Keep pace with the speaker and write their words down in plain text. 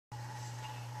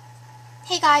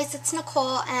Hey guys, it's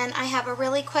Nicole, and I have a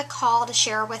really quick haul to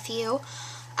share with you.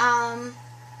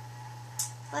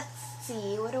 Let's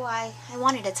see, I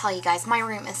wanted to tell you guys, my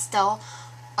room is still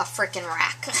a freaking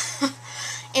wreck.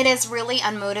 It is really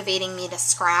unmotivating me to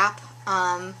scrap,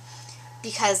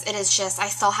 because it is just, I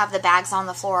still have the bags on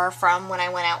the floor from when I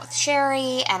went out with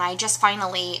Sherry, and I just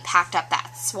finally packed up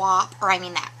that swap,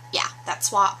 that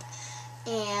swap,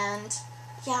 and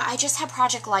yeah, I just had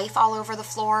Project Life all over the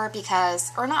floor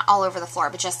because, or not all over the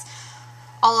floor, but just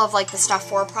all of like the stuff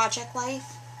for Project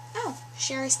Life. Oh,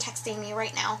 Sherry's texting me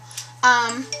right now.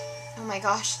 Oh my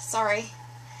gosh, sorry.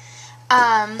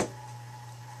 And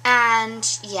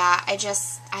yeah, I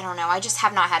don't know, I just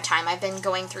have not had time. I've been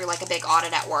going through like a big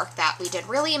audit at work that we did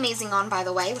really amazing on, by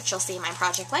the way, which you'll see in my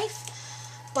Project Life.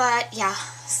 But yeah,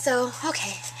 so,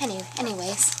 okay,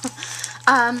 anyways.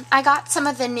 I got some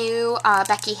of the new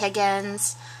Becky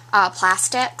Higgins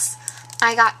plastics.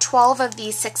 I got 12 of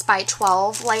these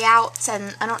 6x12 layouts,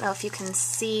 and I don't know if you can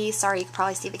see, sorry, you can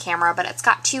probably see the camera, but it's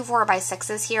got 2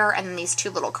 4x6s here and then these 2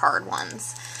 little card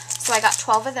ones. So I got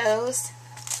 12 of those.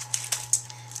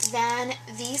 Then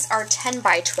these are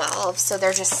 10x12, so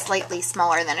they're just slightly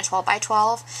smaller than a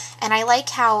 12x12. And I like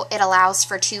how it allows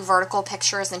for 2 vertical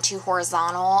pictures and 2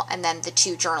 horizontal, and then the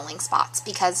 2 journaling spots,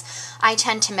 because I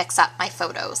tend to mix up my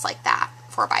photos like that,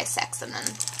 4x6 and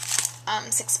then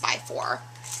 6x4.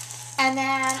 And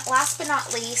then last but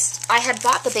not least, I had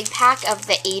bought the big pack of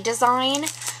the A design,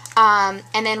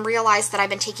 and then realized that I've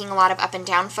been taking a lot of up and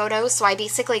down photos, so I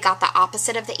basically got the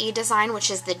opposite of the A design,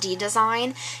 which is the D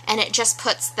design, and it just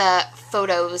puts the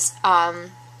photos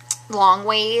long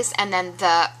ways and then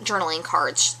the journaling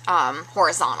cards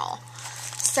horizontal.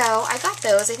 So I got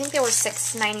those. I think they were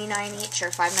 $6.99 each or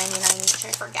 $5.99 each,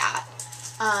 I forgot.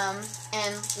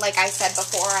 And like I said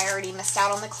before, I already missed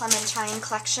out on the Clementine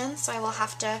collection, so I will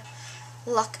have to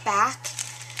look back.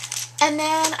 And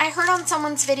then I heard on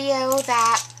someone's video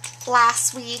that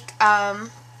last week,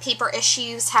 Paper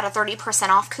Issues had a 30%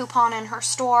 off coupon in her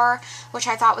store, which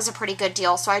I thought was a pretty good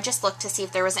deal, so I just looked to see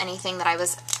if there was anything that I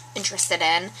was interested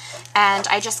in, and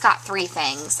I just got 3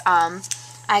 things.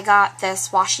 I got this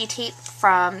washi tape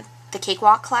from the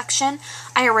Cakewalk collection.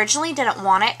 I originally didn't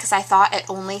want it because I thought it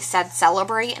only said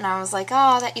Celebrate, and I was like,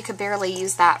 oh, that you could barely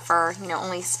use that for, you know,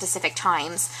 only specific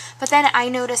times. But then I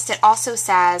noticed it also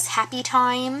says Happy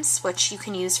Times, which you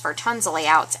can use for tons of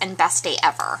layouts, and Best Day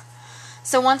Ever.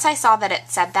 So once I saw that it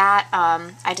said that,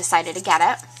 I decided to get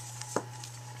it.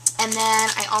 And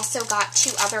then I also got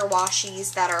 2 other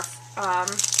washies that are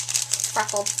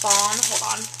Freckled Fawn. Hold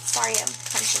on. Sorry, I'm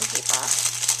punching paper.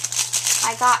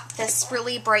 I got this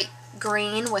really bright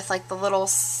green with like the little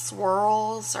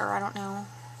swirls, or I don't know.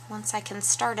 Once I can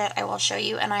start it, I will show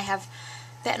you. And I have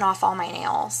bitten off all my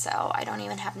nails, so I don't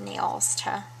even have nails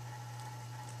to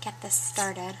get this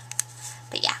started.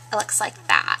 But yeah, it looks like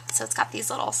that. So it's got these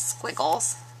little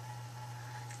squiggles.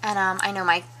 And I know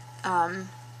my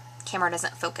camera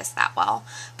doesn't focus that well.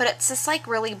 But it's this like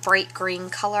really bright green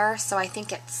color, so I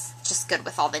think it's just good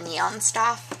with all the neon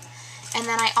stuff. And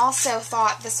then I also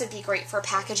thought this would be great for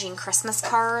packaging Christmas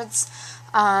cards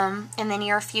in the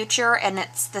near future. And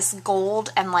it's this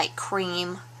gold and like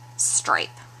cream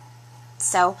stripe.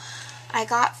 So I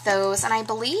got those, and I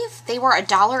believe they were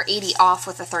 $1.80 off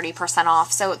with a 30%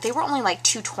 off. So they were only like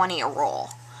 $2.20 a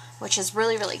roll, which is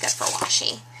really, really good for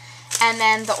washi. And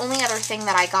then the only other thing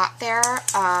that I got there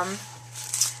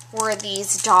were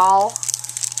these doll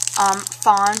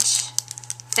font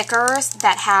thickers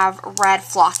that have red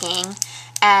flocking.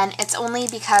 And it's only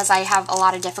because I have a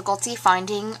lot of difficulty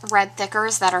finding red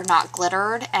thickers that are not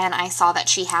glittered, and I saw that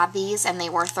she had these, and they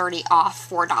were 30 off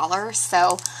 $4,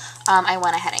 so I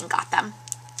went ahead and got them.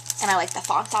 And I like the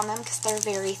font on them because they're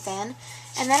very thin.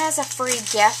 And then as a free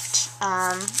gift,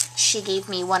 she gave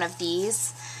me one of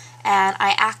these, and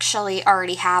I actually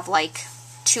already have like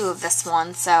 2 of this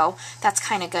one, so that's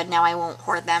kind of good. Now I won't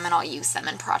hoard them, and I'll use them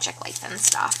in Project Life and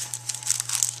stuff.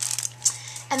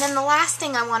 And then the last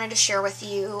thing I wanted to share with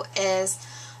you is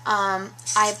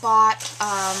I bought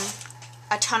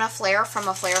a ton of Flair from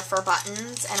a Flair for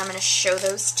Buttons, and I'm going to show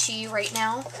those to you right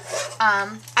now.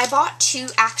 I bought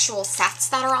 2 actual sets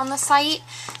that are on the site,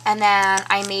 and then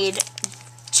I made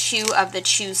 2 of the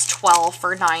Choose 12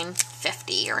 for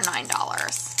 $9.50 or $9.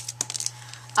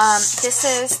 This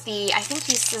is the, I think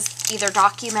this is either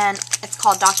it's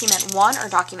called Document 1 or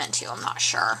Document 2, I'm not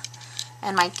sure.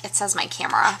 And it says my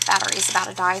camera battery is about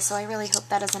to die, so I really hope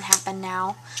that doesn't happen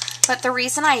now. But the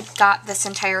reason I got this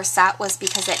entire set was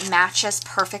because it matches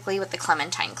perfectly with the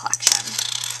Clementine collection.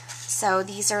 So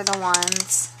these are the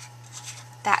ones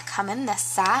that come in this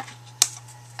set.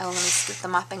 Oh, let me scoop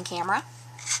them up in camera.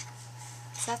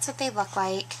 So that's what they look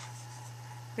like.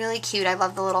 Really cute. I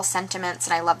love the little sentiments,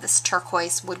 and I love this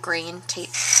turquoise wood grain tape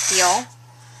deal.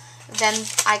 Then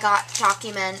I got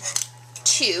document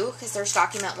 2, because there's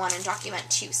document 1 and document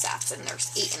 2 sets, and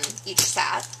there's 8 in each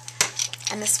set.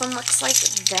 And this one looks like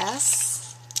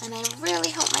this, and I really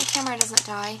hope my camera doesn't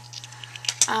die.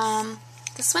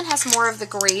 This one has more of the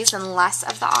grays and less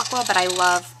of the aqua, but I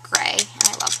love gray and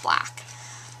I love black.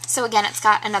 So again, it's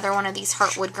got another one of these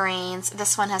heartwood grains.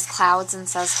 This one has clouds and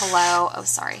says hello. Oh,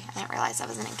 sorry, I didn't realize I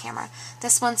wasn't in camera.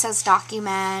 This one says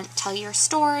document, tell your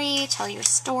story, tell your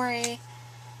story.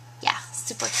 Yeah,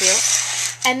 super cute.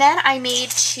 And then I made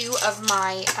 2 of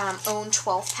my own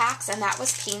 12 packs, and that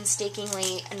was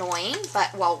painstakingly annoying,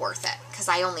 but well worth it, because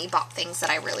I only bought things that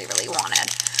I really, really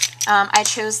wanted. I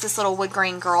chose this little wood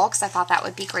grain girl because I thought that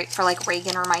would be great for like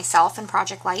Reagan or myself in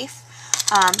Project Life.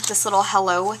 This little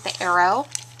hello with the arrow.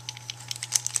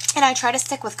 And I try to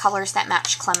stick with colors that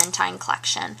match Clementine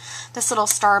collection. This little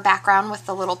star background with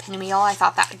the little pinwheel, I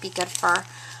thought that would be good for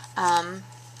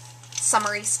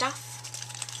summery stuff.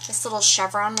 This little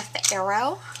chevron with the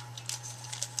arrow.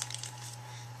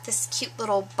 This cute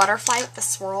little butterfly with the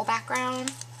swirl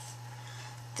background.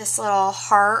 This little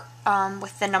heart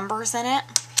with the numbers in it.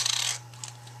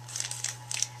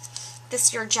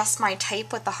 This You're Just My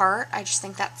Type with the heart. I just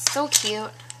think that's so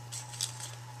cute.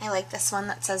 I like this one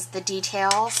that says the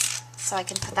details, so I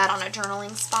can put that on a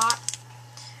journaling spot.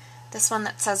 This one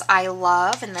that says I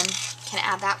love, and then can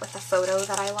add that with a photo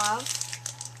that I love.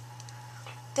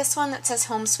 This one that says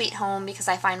Home Sweet Home, because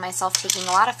I find myself taking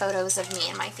a lot of photos of me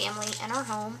and my family in our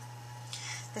home.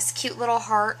 This cute little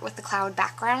heart with the cloud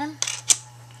background.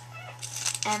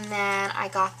 And then I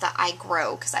got the I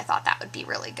Grow, because I thought that would be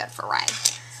really good for Ray.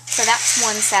 So that's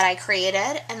one set I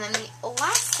created. And then the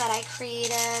last set I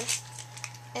created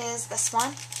is this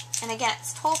one. And again,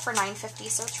 it's 12 for $9.50,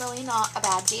 so it's really not a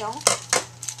bad deal.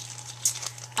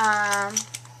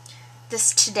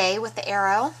 This Today with the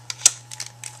arrow.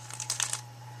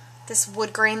 This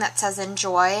wood grain that says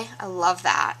Enjoy. I love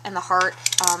that. And the heart,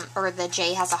 or the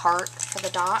J has a heart for the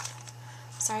dot.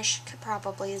 Sorry, I could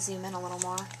probably zoom in a little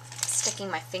more.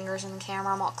 Sticking my fingers in the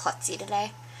camera. I'm all klutzy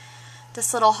today.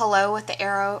 This little hello with the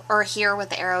arrow, or here with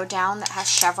the arrow down that has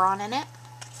chevron in it.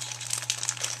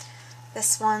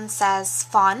 This one says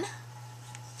Fun.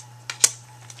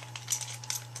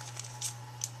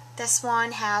 This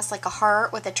one has like a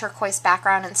heart with a turquoise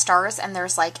background and stars, and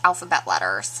there's like alphabet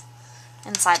letters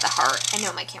inside the heart. I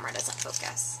know my camera doesn't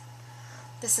focus.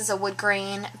 This is a wood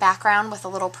grain background with a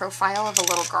little profile of a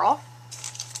little girl.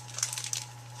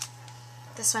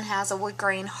 This one has a wood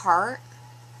grain heart.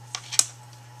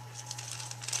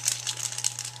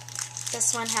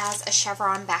 This one has a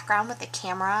chevron background with a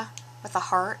camera with a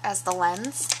heart as the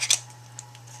lens.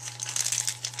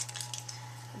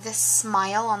 This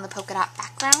smile on the polka dot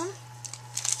background.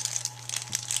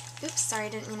 Oops, sorry, I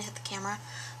didn't mean to hit the camera.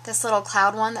 This little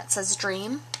cloud one that says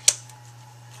Dream.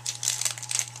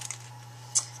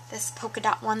 This polka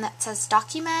dot one that says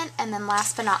Document. And then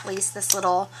last but not least, this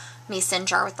little mason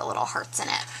jar with the little hearts in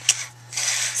it.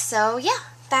 So yeah,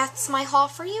 that's my haul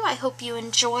for you. I hope you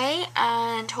enjoy,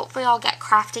 and hopefully I'll get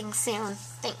crafting soon.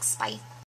 Thanks, bye.